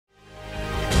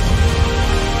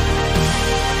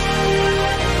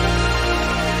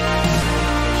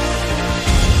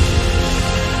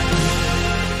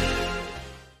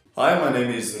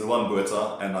Ruan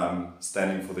Botha and I'm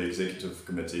standing for the Executive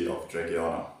Committee of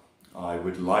Dregeana. I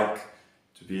would like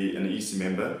to be an EC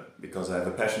member because I have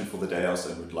a passion for the DAOs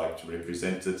and would like to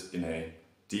represent it in a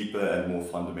deeper and more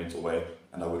fundamental way,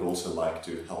 and I would also like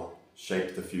to help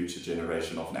shape the future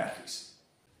generation of NATLIs.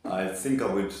 I think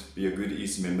I would be a good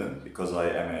EC member because I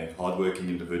am a hardworking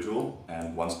individual,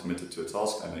 and once committed to a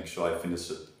task I make sure I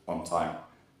finish it on time.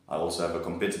 I also have a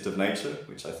competitive nature,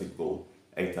 which I think will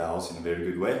aid the house in a very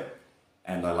good way,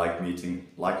 and I like meeting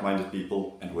like-minded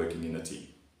people and working in a team.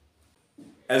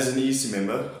 As an EC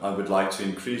member, I would like to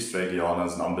increase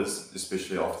Dregeana's numbers,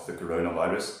 especially after the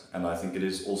coronavirus, and I think it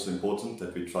is also important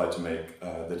that we try to make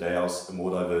the DAOs a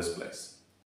more diverse place.